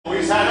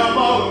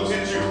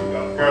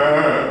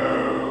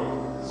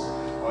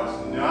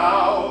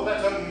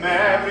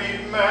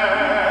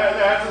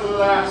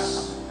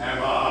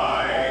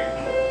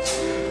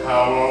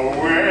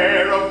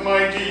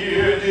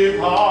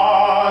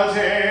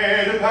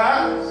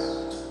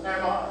past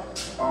am I?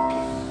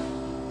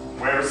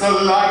 Where's the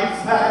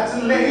life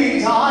that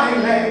late I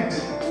led?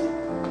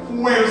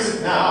 Where's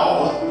it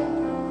now?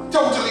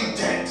 Totally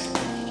dead.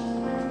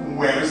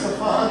 Where's the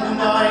fun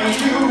I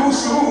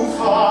used to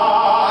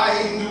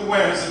find?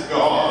 Where's it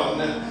gone?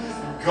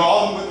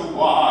 Gone with the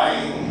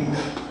wind.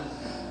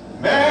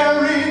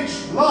 Marriage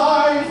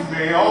life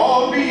may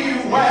all be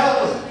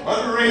well,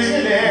 but raising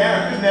an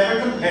heir can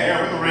never compare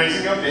with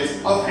raising a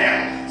bit of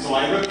hell. So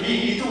I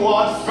repeat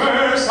what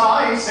first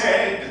I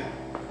said.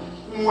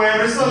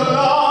 Where is the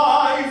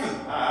life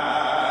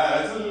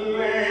that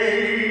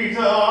late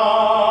I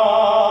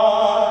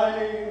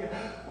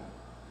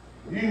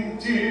in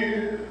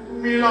dear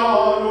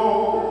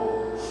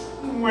Milano?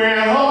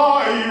 Where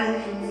are you,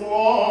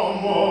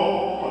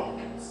 Uomo?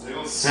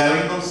 Still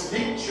selling those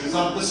pictures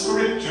of the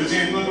scriptures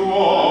in the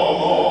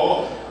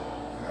Duomo?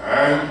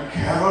 And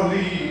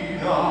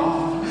Carolina,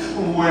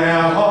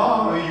 where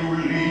are you,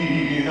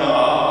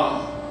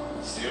 Lina?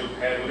 Still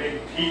peddling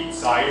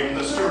pizza in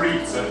the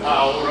streets of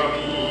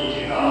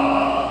Taormina.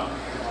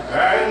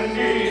 And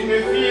in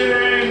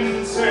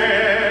Firenze,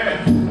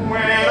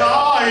 where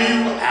are you,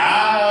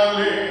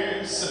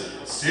 Alice?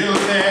 Still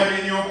there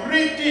in your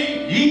pretty,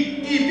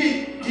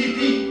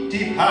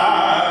 itty-bitty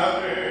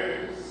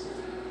Paris.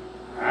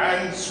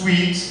 And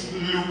sweet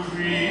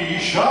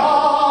Lucretia,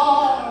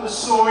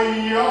 so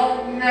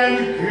young and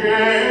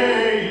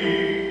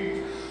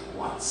gay,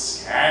 what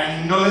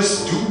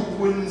scandalous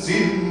doings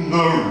in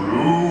the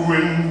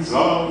ruins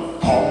of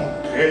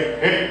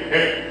Pompeii.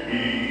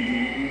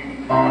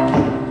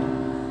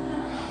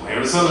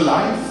 Where's the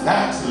life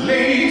that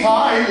late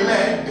I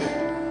led?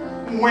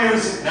 Where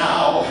is it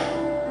now?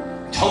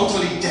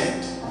 Totally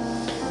dead.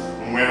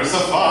 Where's the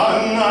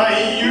fun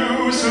I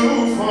used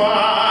to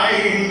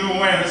find?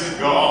 Where is it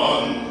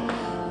gone?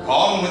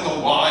 Gone with the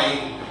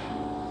wine.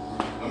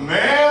 The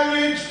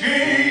marriage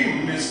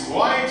game is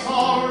quite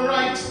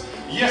alright.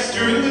 Yes,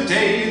 during the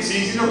day it's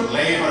easy to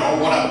play, but oh,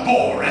 what a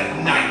bore at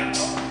night.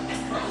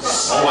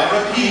 So I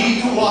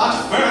repeat what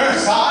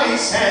first I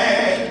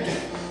said.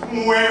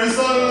 Where is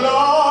the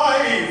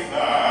life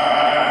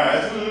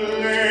that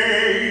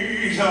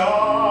late I?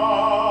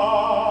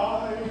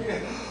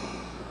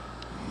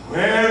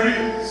 Where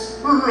is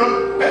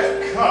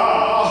Rebecca,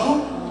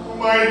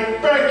 my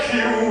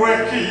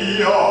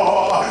Becky-Wecchia?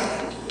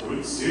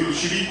 Could still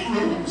she be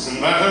cruising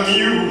that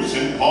amuse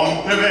in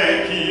Ponte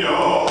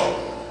Vecchio?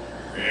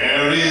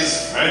 Where is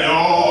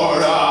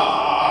Fedora,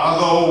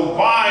 the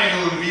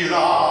wild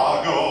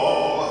virago?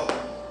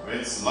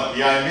 It's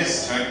lucky I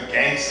missed her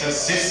gangster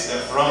sister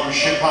from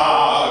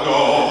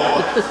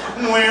Chicago.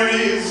 Where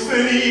is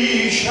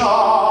Venetia,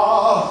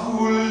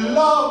 who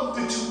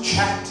loved to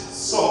chat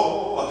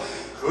so?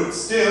 Could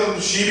still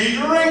she be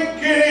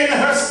drinking in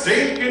her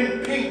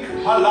stinking pink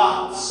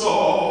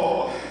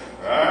palazzo?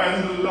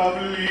 And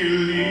lovely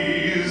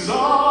Lisa,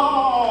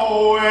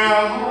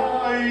 where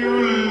are you,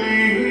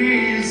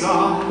 Lisa?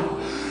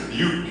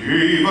 You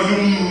gave a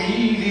new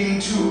meaning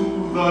to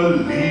the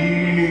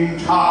leaning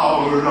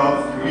tower of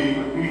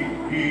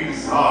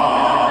Pisa.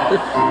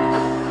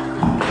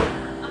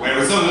 Where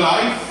is the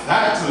life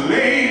that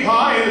late I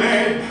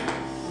led?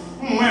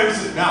 Where is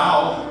it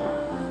now?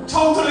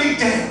 Totally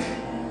dead.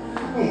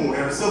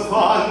 Where's the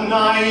fun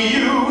I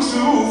used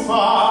to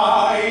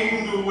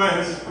find?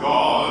 Where's it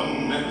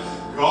gone?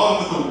 Gone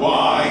with the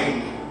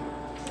wine.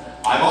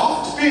 I've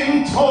oft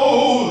been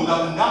told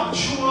of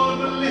nuptial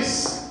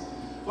bliss,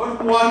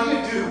 but what do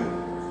you do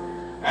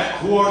at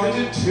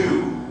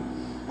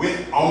 1:45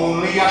 with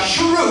only a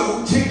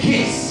shrew to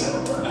kiss?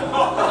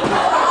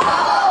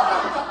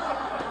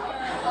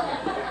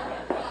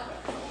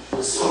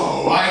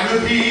 So I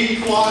repeat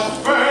what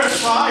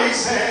first I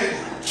said.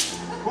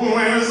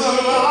 Where's the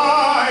life